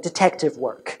a lot of detective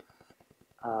work.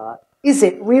 Is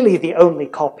it really the only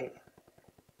copy?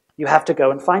 You have to go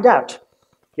and find out.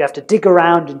 You have to dig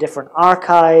around in different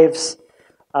archives.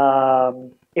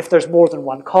 If there's more than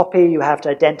one copy, you have to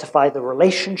identify the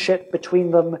relationship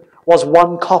between them. Was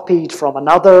one copied from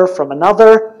another,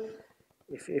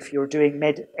 If you're doing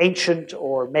ancient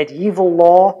or medieval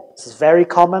law, this is very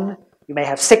common. You may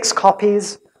have 6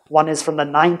 copies. One is from the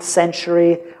 9th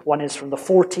century, one is from the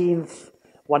 14th,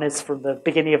 one is from the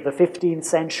beginning of the 15th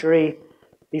century.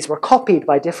 These were copied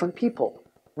by different people.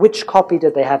 Which copy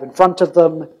did they have in front of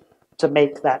them to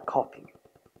make that copy?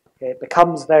 Okay, it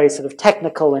becomes very sort of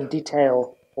technical and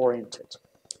detail-oriented.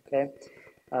 Okay?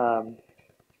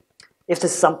 If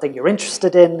this is something you're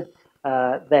interested in,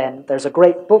 then there's a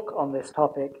great book on this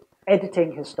topic,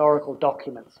 Editing Historical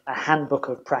Documents, a Handbook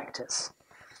of Practice,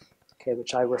 okay,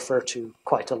 which I refer to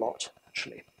quite a lot,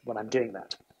 actually, when I'm doing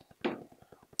that.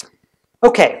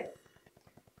 Okay,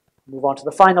 move on to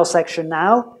the final section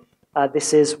now.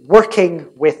 This is working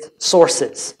with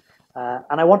sources.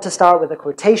 And I want to start with a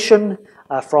quotation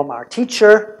from our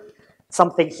teacher,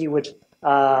 something he would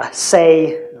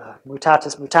say,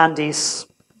 mutatis mutandis,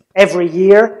 every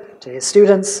year to his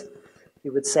students. He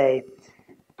would say,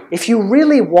 if you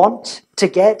really want to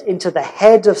get into the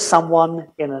head of someone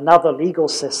in another legal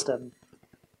system,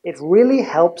 it really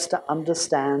helps to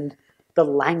understand the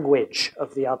language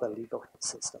of the other legal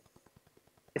system.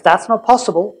 If that's not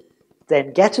possible,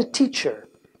 then get a teacher.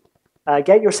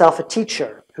 Get yourself a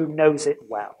teacher who knows it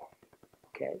well.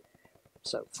 Okay?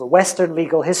 So for Western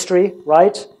legal history,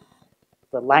 right,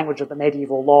 the language of the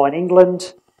medieval law in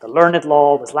England, the learned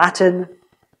law was Latin.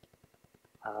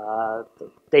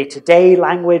 The day-to-day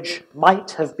language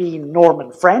might have been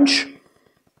Norman French,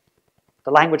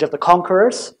 the language of the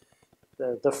conquerors.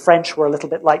 The French were a little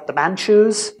bit like the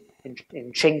Manchus in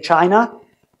Qing China.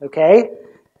 Okay,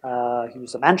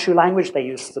 used the Manchu language, they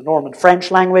used the Norman French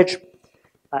language.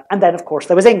 And then, of course,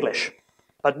 there was English,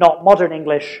 but not modern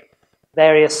English,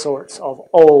 various sorts of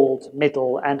old,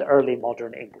 middle, and early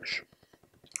modern English.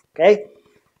 Okay?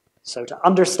 So to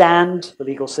understand the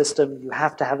legal system, you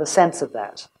have to have a sense of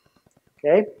that.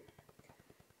 Okay?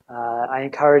 I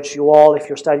encourage you all, if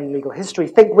you're studying legal history,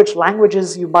 think which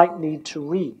languages you might need to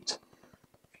read.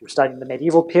 If you're studying the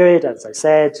medieval period, as I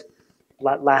said,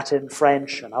 Latin,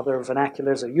 French, and other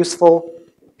vernaculars are useful.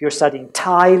 If you're studying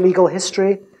Thai legal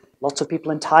history, lots of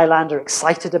people in Thailand are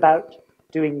excited about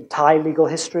doing Thai legal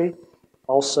history.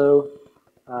 Also,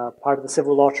 part of the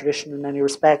civil law tradition in many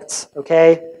respects.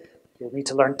 Okay? You'll need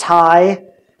to learn Thai,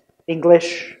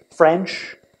 English,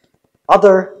 French.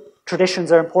 Other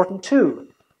traditions are important too.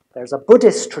 There's a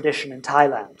Buddhist tradition in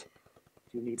Thailand.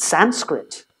 You need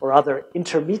Sanskrit or other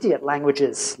intermediate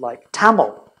languages like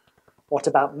Tamil. What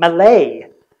about Malay?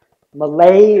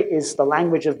 Malay is the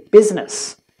language of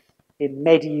business in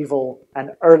medieval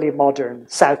and early modern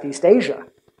Southeast Asia.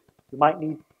 You might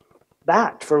need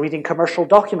that for reading commercial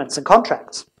documents and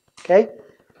contracts. Okay?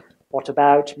 What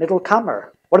about Middle Khmer?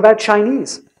 What about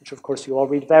Chinese, which of course you all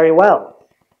read very well,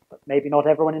 but maybe not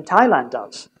everyone in Thailand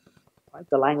does. Right?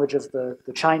 The language of the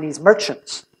Chinese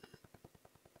merchants.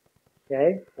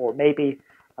 Okay? Or maybe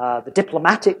the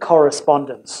diplomatic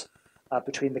correspondence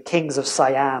between the kings of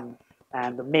Siam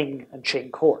and the Ming and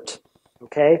Qing court.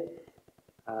 Okay?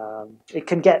 It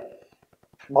can get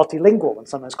multilingual and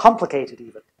sometimes complicated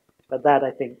even, but that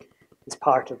I think is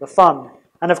part of the fun.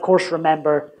 And of course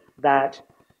remember that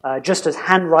just as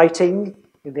handwriting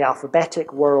in the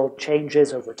alphabetic world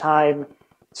changes over time,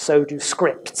 so do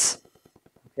scripts.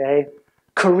 Okay?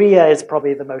 Korea is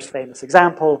probably the most famous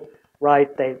example, right?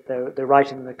 They're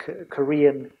writing the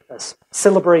Korean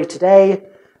syllabary today,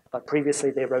 but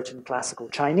previously they wrote in classical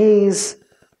Chinese.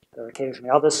 There are occasionally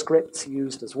other scripts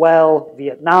used as well.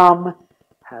 Vietnam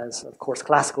has, of course,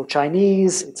 classical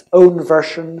Chinese, its own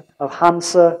version of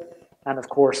Hansa, and of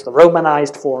course the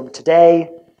Romanized form today.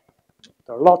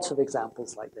 There are lots of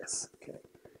examples like this. Okay.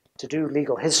 To do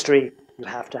legal history, you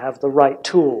have to have the right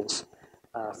tools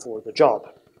for the job.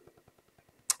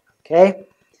 Okay.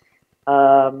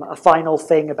 A final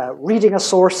thing about reading a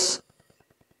source.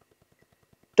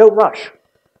 Don't rush.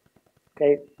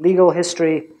 Okay. Legal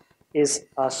history is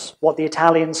what the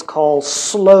Italians call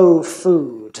slow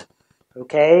food.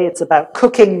 Okay. It's about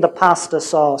cooking the pasta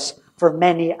sauce for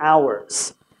many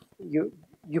hours.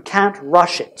 You can't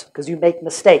rush it because you make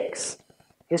mistakes.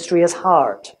 History is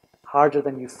hard, harder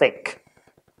than you think.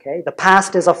 Okay? The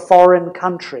past is a foreign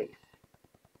country.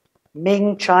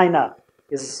 Ming China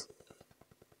is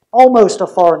almost a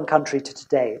foreign country to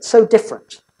today. It's so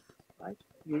different. Right?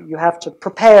 You have to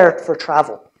prepare for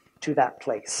travel to that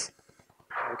place.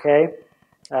 Okay?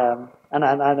 And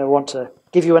I want to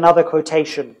give you another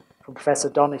quotation from Professor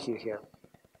Donoghue here.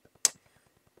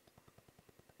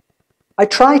 I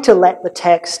try to let the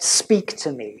text speak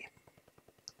to me.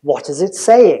 What is it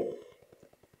saying?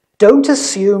 Don't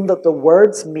assume that the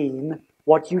words mean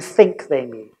what you think they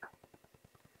mean.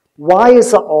 Why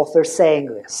is the author saying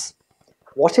this?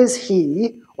 What is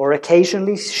he, or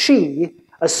occasionally she,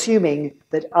 assuming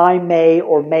that I may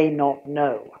or may not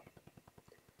know?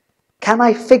 Can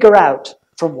I figure out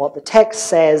from what the text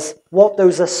says what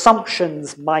those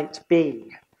assumptions might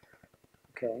be?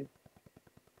 Okay.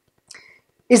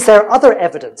 Is there other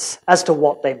evidence as to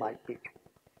what they might be?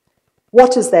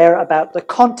 What is there about the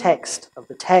context of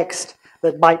the text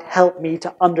that might help me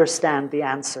to understand the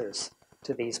answers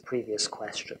to these previous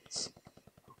questions?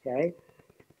 Okay.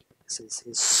 This is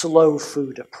his slow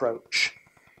food approach.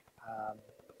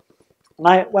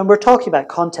 When we're talking about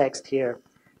context here,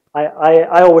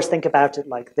 I always think about it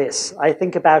like this. I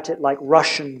think about it like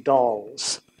Russian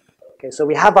dolls. Okay, so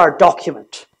we have our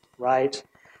document, right?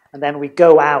 And then we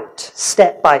go out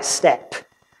step by step,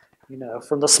 you know,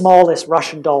 from the smallest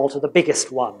Russian doll to the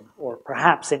biggest one, or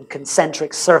perhaps in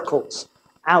concentric circles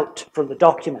out from the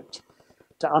document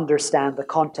to understand the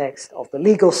context of the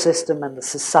legal system and the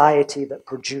society that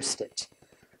produced it.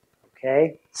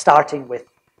 Okay, starting with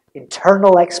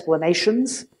internal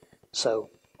explanations, so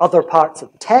other parts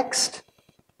of the text,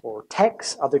 or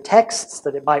other texts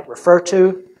that it might refer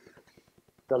to,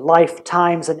 the life,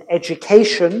 times, and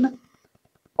education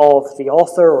of the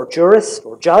author or jurist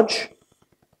or judge,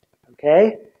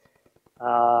 okay,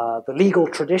 the legal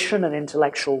tradition and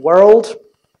intellectual world,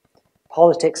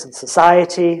 politics and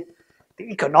society, the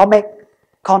economic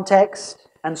context,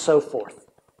 and so forth,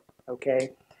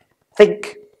 okay?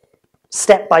 Think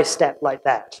step by step like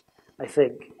that, I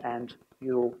think, and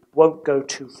you won't go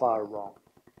too far wrong.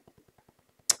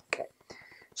 Okay,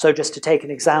 so just to take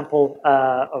an example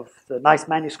of the nice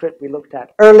manuscript we looked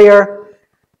at earlier,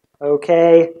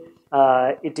 okay,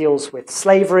 it deals with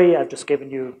slavery. I've just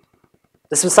given you,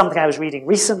 this was something I was reading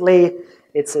recently.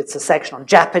 It's a section on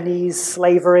Japanese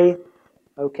slavery,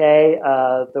 okay.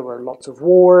 There were lots of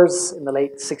wars in the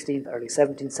late 16th, early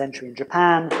 17th century in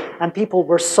Japan, and people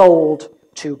were sold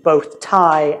to both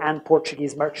Thai and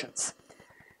Portuguese merchants.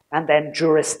 And then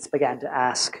jurists began to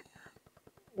ask,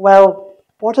 well,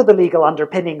 what are the legal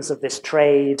underpinnings of this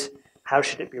trade? How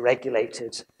should it be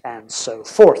regulated? And so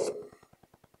forth.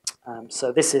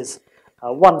 So this is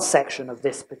one section of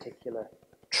this particular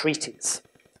treatise.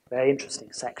 Very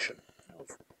interesting section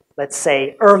of, let's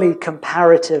say, early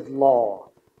comparative law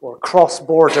or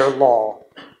cross-border law,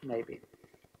 maybe.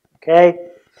 Okay?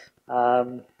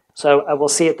 So we'll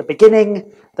see at the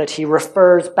beginning that he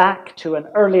refers back to an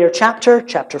earlier chapter,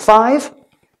 chapter 5.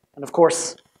 And of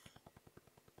course,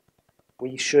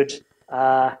 we should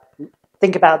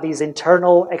think about these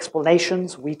internal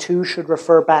explanations. We too should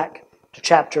refer back to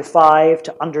chapter 5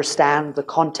 to understand the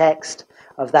context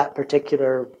of that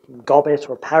particular goblet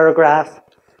or paragraph.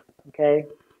 Okay?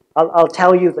 I'll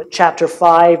tell you that chapter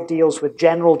 5 deals with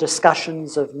general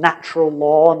discussions of natural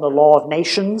law and the law of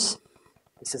nations.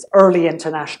 This is early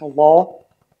international law.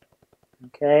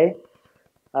 Okay.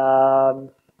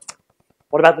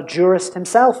 What about the jurist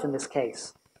himself in this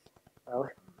case? Well,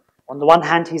 on the one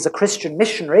hand, he's a Christian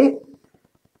missionary,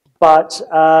 but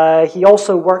he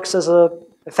also works as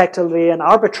effectively an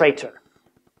arbitrator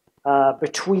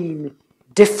between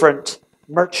different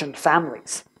merchant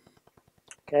families.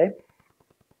 Okay.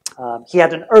 He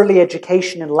had an early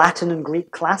education in Latin and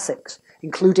Greek classics,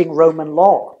 including Roman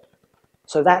law.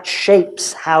 So that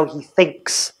shapes how he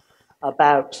thinks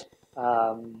about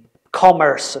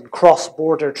commerce and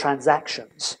cross-border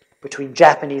transactions between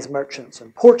Japanese merchants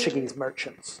and Portuguese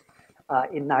merchants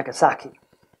in Nagasaki.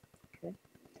 Okay.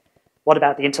 What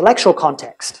about the intellectual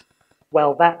context?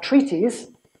 Well, that treatise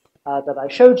that I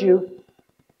showed you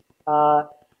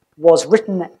was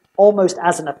written almost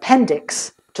as an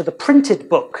appendix to the printed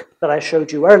book that I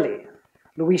showed you earlier,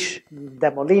 Luis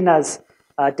de Molina's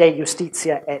De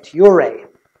Justitia et Jure,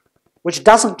 which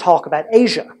doesn't talk about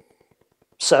Asia.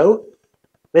 So,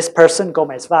 this person,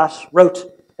 Gomez Vaz,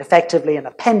 wrote effectively an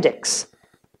appendix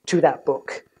to that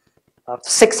book, a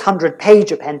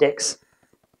 600-page appendix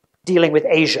dealing with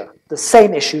Asia, the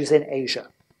same issues in Asia.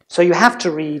 So you have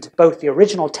to read both the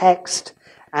original text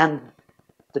and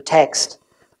the text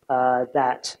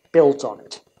that builds on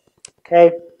it.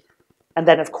 Okay? And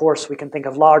then, of course, we can think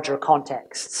of larger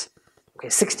contexts. Okay,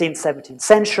 16th, 17th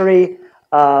century,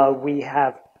 we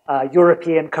have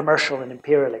European commercial and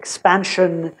imperial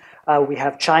expansion. We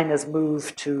have China's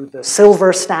move to the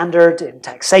silver standard in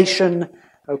taxation.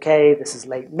 Okay, this is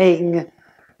late Ming.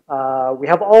 We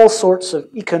have all sorts of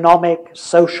economic,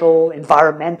 social,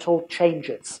 environmental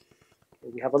changes.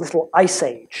 We have a little ice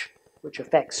age, which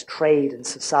affects trade and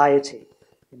society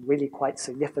in really quite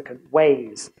significant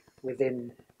ways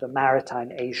within the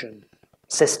maritime Asian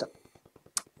system.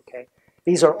 Okay.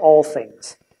 These are all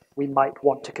things we might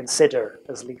want to consider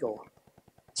as legal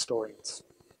historians.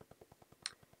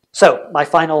 So, my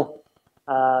final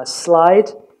slide.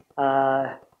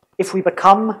 If we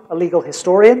become a legal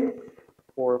historian,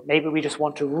 or maybe we just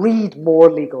want to read more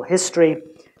legal history,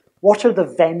 what are the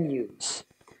venues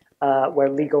where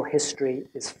legal history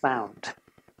is found?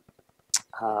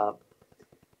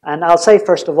 And I'll say,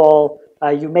 first of all,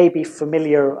 you may be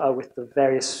familiar with the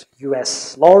various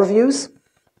US law reviews.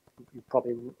 You've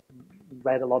probably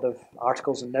read a lot of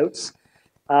articles and notes.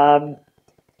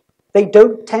 They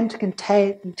don't tend to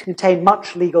contain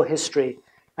much legal history,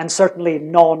 and certainly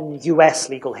non-US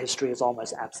legal history is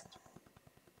almost absent.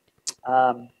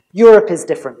 Europe is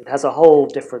different. It has a whole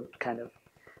different kind of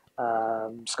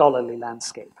scholarly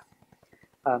landscape.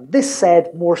 This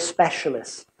said, more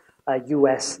specialist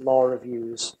US law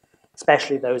reviews,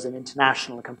 especially those in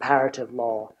international and comparative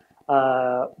law,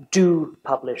 do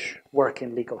publish work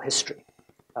in legal history.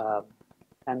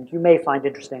 And you may find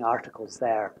interesting articles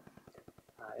there.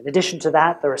 In addition to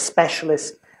that, there are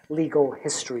specialist legal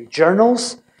history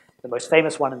journals. The most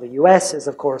famous one in the US is,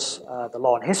 of course, the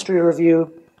Law and History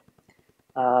Review.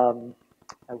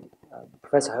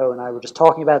 Professor Ho and I were just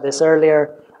talking about this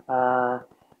earlier.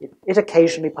 It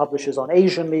occasionally publishes on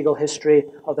Asian legal history,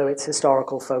 although its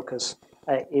historical focus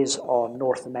is on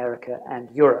North America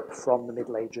and Europe from the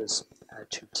Middle Ages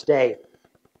to today.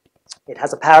 It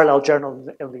has a parallel journal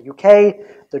in the UK,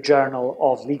 the Journal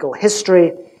of Legal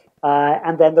History,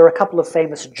 and then there are a couple of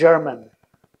famous German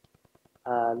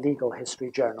legal history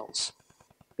journals,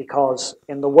 because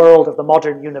in the world of the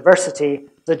modern university,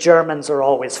 the Germans are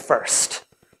always first,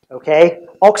 okay?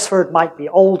 Oxford might be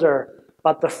older,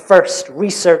 but the first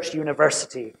research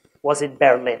university was in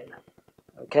Berlin,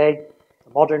 okay?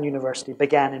 The modern university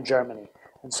began in Germany,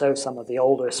 and so some of the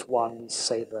oldest ones,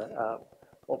 say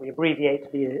what we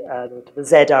abbreviate the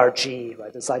ZRG,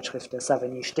 right, the Zeitschrift der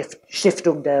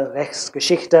Stiftung der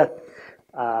Rechtsgeschichte,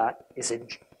 is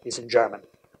in German.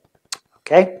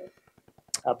 Okay,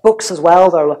 books as well.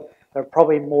 There are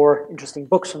probably more interesting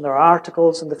books than there are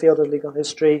articles in the field of legal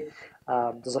history.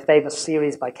 There's a famous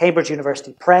series by Cambridge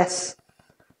University Press,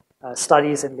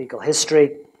 Studies in Legal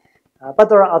History, but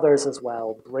there are others as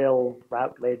well. Brill,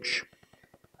 Routledge,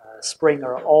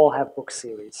 Springer all have book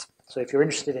series. So if you're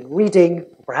interested in reading,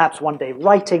 or perhaps one day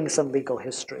writing some legal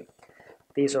history,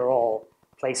 these are all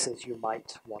places you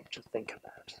might want to think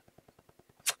about.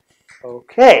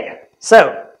 Okay,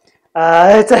 so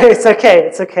it's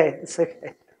okay.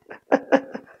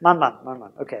 Man.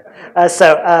 Okay.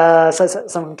 So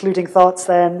some concluding thoughts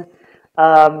then.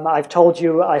 I've told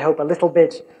you, I hope, a little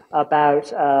bit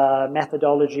about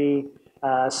methodology,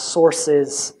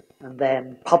 sources, and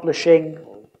then publishing,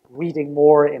 or reading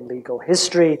more in legal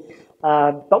history.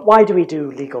 But why do we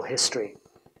do legal history?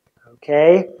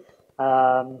 Okay.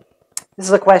 This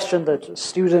is a question that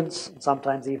students, and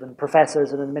sometimes even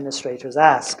professors and administrators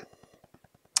ask.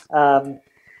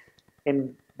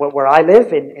 In where I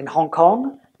live, in Hong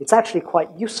Kong, it's actually quite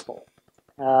useful.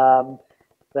 The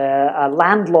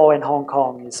land law in Hong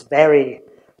Kong is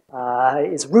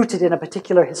is rooted in a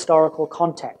particular historical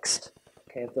context,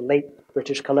 okay, of the late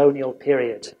British colonial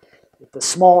period. The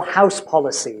small house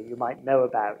policy you might know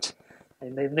about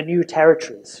in the new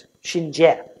territories,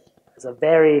 Xinjie, is a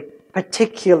very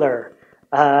particular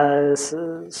the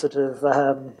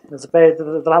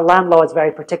land law is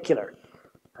very particular.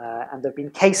 And there have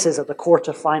been cases at the Court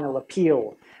of Final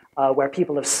Appeal where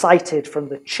people have cited from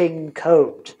the Qing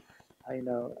Code,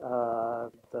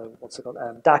 what's it called,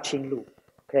 Da Qing Lu.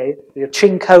 Okay, the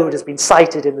Qing Code has been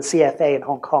cited in the CFA in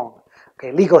Hong Kong.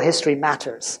 Okay, legal history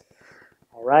matters.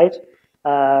 All right.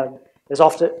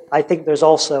 I think there's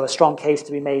also a strong case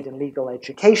to be made in legal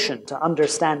education to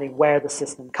understanding where the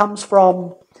system comes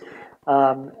from.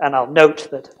 And I'll note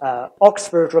that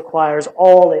Oxford requires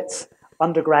all its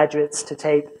undergraduates to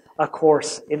take a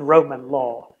course in Roman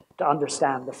law to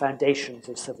understand the foundations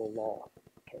of civil law.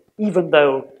 Okay. Even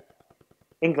though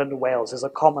England and Wales is a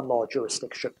common law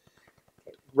jurisdiction,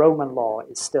 okay, Roman law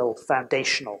is still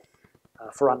foundational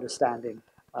for understanding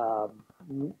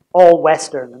all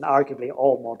Western and arguably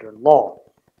all modern law.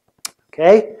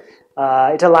 Okay,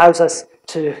 it allows us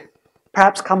to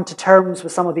perhaps come to terms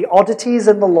with some of the oddities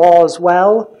in the law as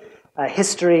well.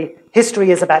 History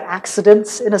is about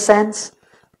accidents in a sense,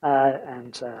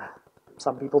 and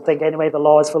some people think anyway the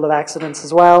law is full of accidents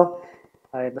as well,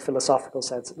 in the philosophical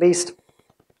sense at least.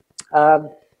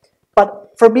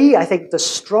 But for me, I think the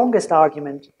strongest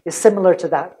argument is similar to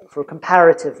that for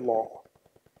comparative law.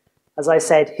 As I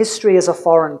said, history is a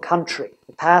foreign country.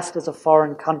 The past is a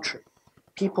foreign country.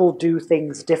 People do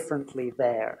things differently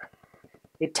there.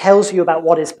 It tells you about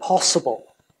what is possible.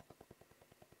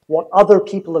 what other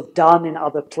people have done in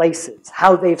other places,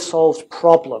 how they've solved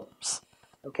problems.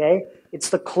 Okay? It's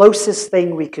the closest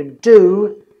thing we can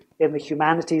do in the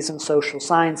humanities and social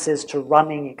sciences to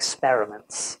running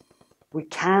experiments. We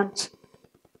can't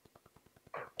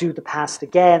do the past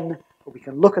again, but we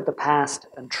can look at the past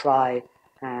and try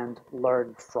and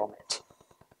learn from it.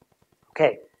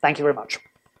 Okay, thank you very much.